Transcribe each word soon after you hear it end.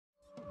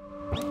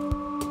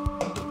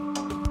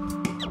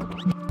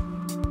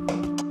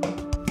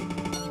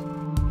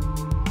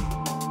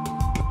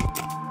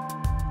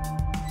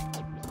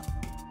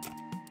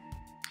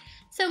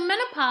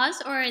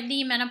Menopause, or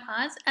the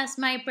menopause, as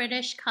my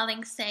British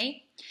colleagues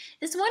say,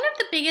 is one of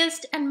the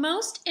biggest and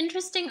most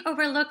interesting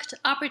overlooked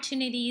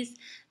opportunities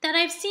that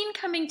I've seen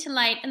coming to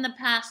light in the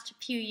past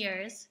few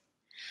years.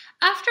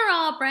 After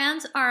all,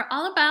 brands are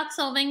all about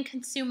solving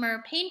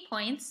consumer pain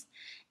points,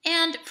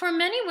 and for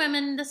many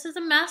women, this is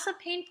a massive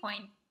pain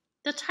point.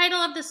 The title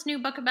of this new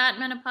book about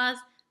menopause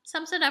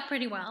sums it up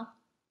pretty well.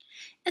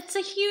 It's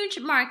a huge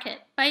market.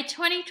 By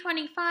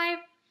 2025,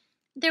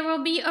 there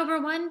will be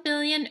over 1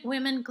 billion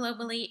women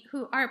globally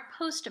who are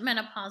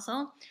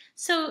postmenopausal,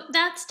 so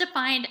that's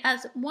defined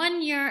as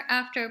 1 year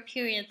after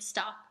period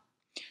stop.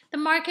 The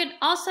market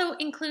also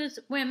includes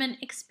women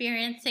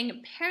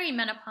experiencing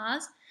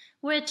perimenopause,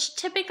 which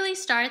typically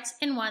starts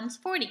in one's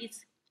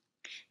 40s.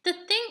 The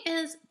thing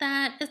is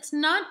that it's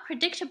not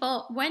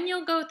predictable when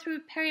you'll go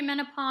through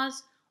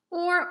perimenopause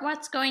or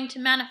what's going to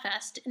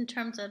manifest in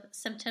terms of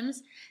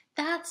symptoms.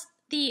 That's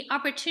the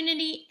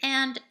opportunity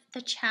and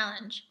the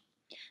challenge.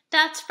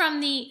 That's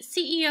from the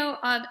CEO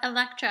of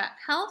Electra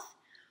Health,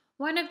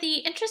 one of the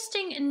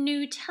interesting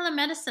new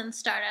telemedicine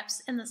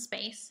startups in the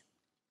space.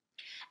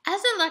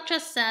 As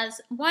Electra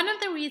says, one of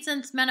the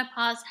reasons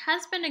menopause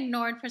has been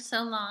ignored for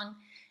so long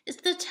is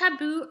the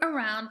taboo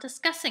around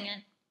discussing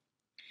it.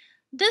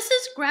 This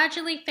is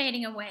gradually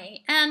fading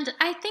away, and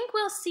I think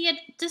we'll see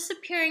it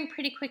disappearing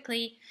pretty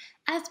quickly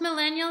as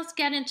millennials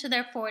get into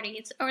their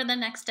 40s over the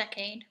next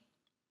decade.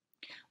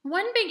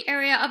 One big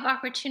area of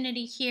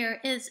opportunity here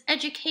is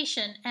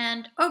education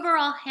and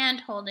overall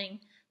hand-holding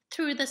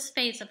through this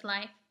phase of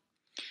life.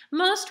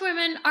 Most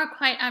women are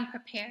quite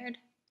unprepared.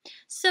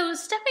 So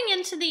stepping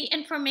into the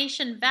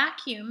information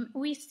vacuum,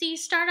 we see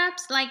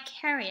startups like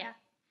Caria,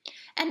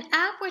 an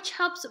app which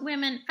helps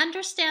women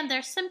understand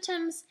their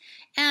symptoms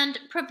and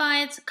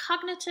provides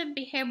cognitive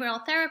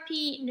behavioral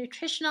therapy,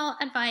 nutritional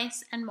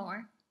advice, and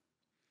more.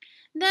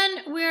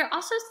 Then we're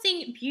also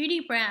seeing beauty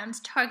brands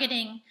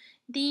targeting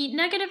the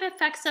negative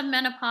effects of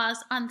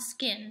menopause on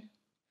skin.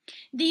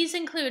 These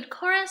include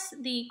Chorus,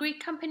 the Greek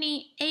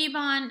company,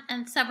 Avon,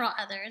 and several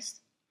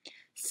others.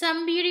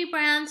 Some beauty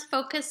brands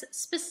focus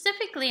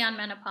specifically on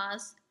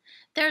menopause.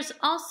 There's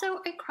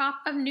also a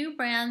crop of new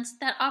brands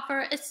that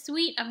offer a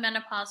suite of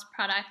menopause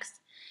products,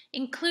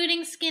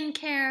 including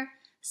skincare,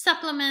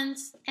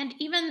 supplements, and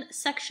even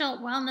sexual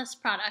wellness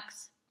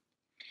products.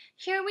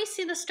 Here we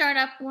see the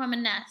startup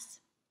Womaness.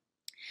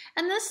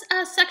 And this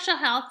sexual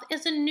health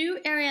is a new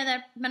area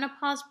that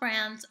menopause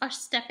brands are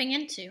stepping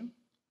into,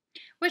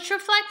 which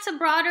reflects a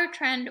broader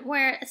trend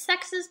where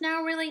sex is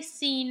now really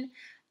seen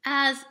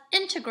as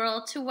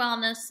integral to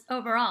wellness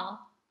overall.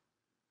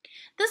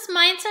 This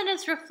mindset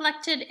is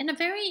reflected in a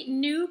very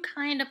new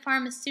kind of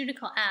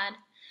pharmaceutical ad,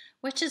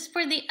 which is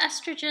for the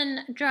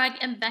estrogen drug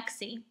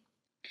Imvexxy.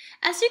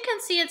 As you can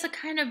see, it's a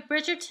kind of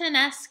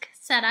Bridgerton-esque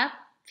setup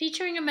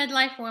featuring a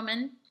midlife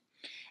woman.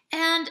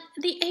 And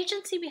the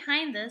agency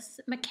behind this,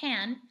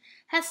 McCann,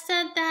 has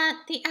said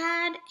that the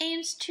ad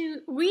aims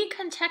to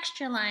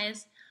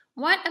recontextualize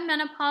what a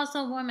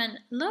menopausal woman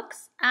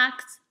looks,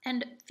 acts,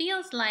 and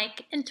feels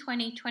like in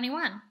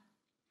 2021.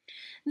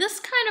 This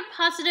kind of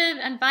positive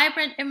and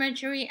vibrant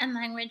imagery and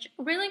language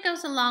really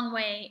goes a long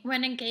way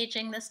when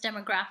engaging this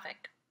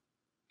demographic.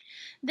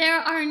 There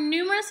are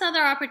numerous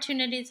other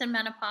opportunities in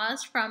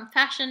menopause, from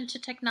fashion to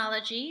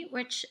technology,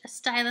 which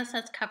Stylus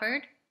has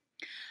covered.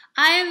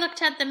 I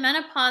looked at the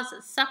menopause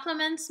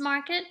supplements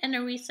market in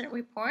a recent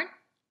report,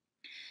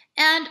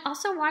 and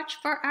also watch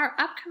for our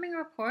upcoming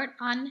report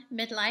on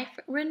midlife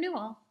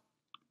renewal.